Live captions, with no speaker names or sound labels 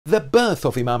The birth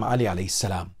of Imam Ali alayhi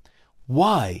salam.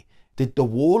 Why did the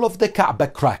wall of the Kaaba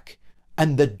crack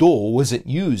and the door wasn't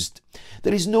used?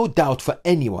 There is no doubt for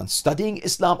anyone studying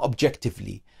Islam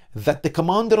objectively that the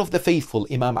commander of the faithful,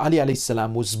 Imam Ali alayhi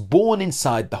salam, was born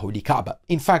inside the Holy Kaaba.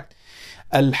 In fact,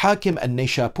 Al-Hakim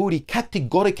al-Naysapuri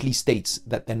categorically states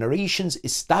that the narrations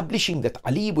establishing that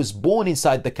Ali was born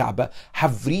inside the Kaaba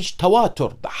have reached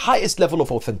tawatur, the highest level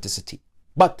of authenticity.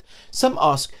 But some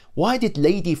ask, why did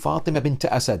Lady Fatima bint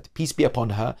Asad, peace be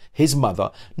upon her, his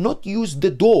mother, not use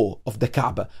the door of the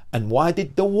Kaaba, and why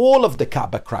did the wall of the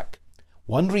Kaaba crack?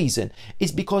 One reason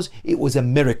is because it was a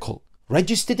miracle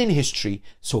registered in history,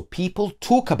 so people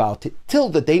talk about it till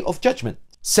the Day of Judgment.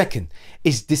 Second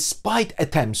is, despite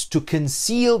attempts to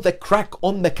conceal the crack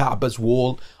on the Kaaba's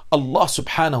wall, Allah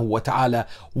subhanahu wa ta'ala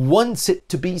wants it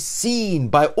to be seen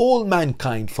by all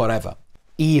mankind forever.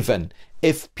 Even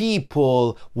if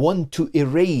people want to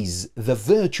erase the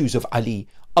virtues of Ali,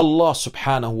 Allah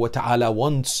subhanahu wa ta'ala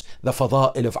wants the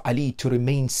fada'il of Ali to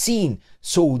remain seen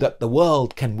so that the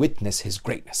world can witness his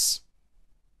greatness.